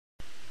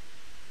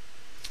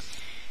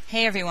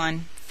Hey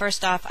everyone,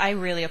 first off, I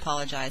really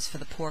apologize for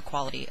the poor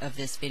quality of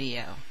this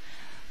video.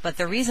 But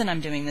the reason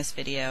I'm doing this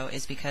video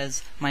is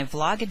because my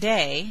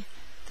vlog-a-day,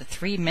 the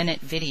 3-minute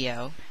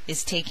video,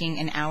 is taking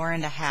an hour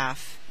and a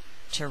half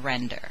to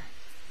render,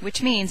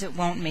 which means it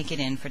won't make it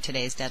in for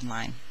today's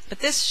deadline.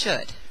 But this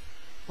should.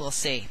 We'll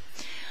see.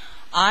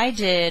 I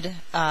did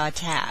a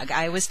tag.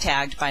 I was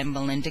tagged by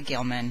Melinda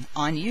Gilman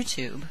on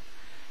YouTube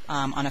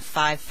on a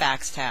 5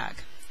 facts tag.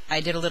 I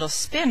did a little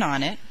spin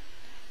on it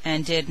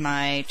and did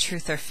my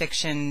truth or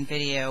fiction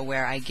video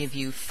where I give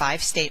you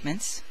 5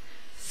 statements,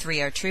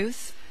 3 are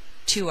truth,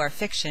 2 are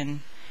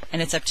fiction,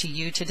 and it's up to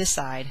you to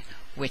decide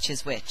which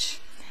is which.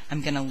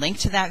 I'm going to link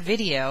to that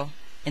video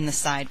in the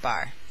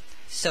sidebar.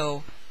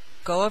 So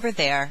go over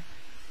there,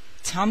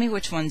 tell me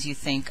which ones you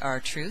think are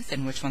truth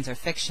and which ones are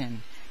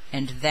fiction,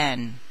 and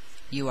then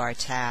you are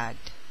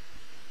tagged.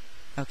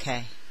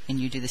 Okay, and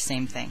you do the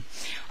same thing.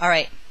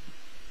 Alright,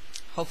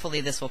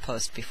 hopefully this will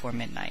post before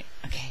midnight.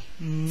 Okay,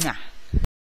 mwah.